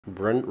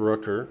Brent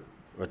Rooker,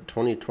 a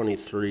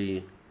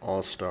 2023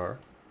 All-Star.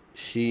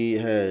 He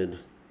had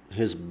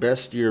his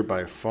best year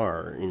by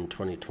far in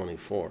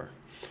 2024.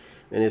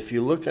 And if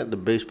you look at the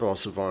Baseball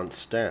Savant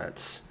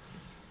stats,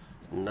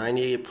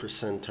 98th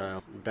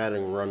percentile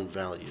batting run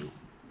value,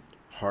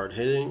 hard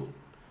hitting,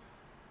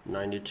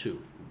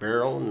 92,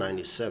 barrel,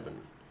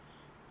 97,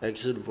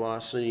 exit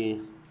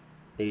velocity,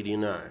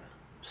 89,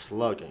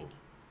 slugging,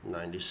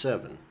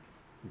 97,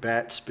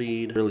 bat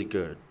speed, really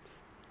good,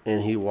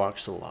 and he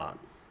walks a lot,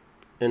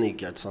 and he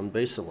gets on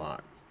base a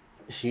lot.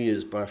 He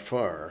is by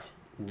far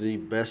the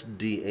best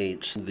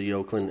DH the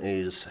Oakland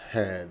A'S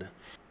had,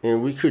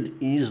 and we could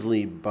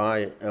easily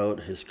buy out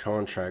his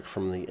contract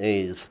from the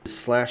A's. His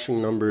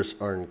slashing numbers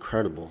are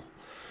incredible.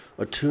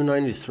 A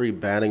 293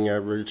 batting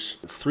average,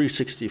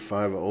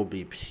 365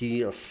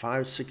 OBP, a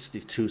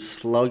 562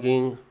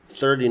 slugging,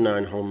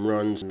 39 home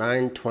runs,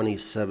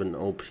 927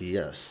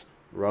 OPS.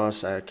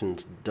 Ross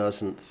Atkins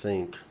doesn't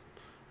think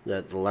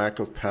that the lack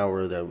of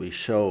power that we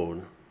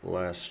showed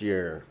last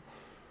year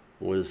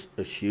was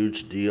a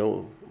huge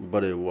deal,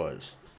 but it was.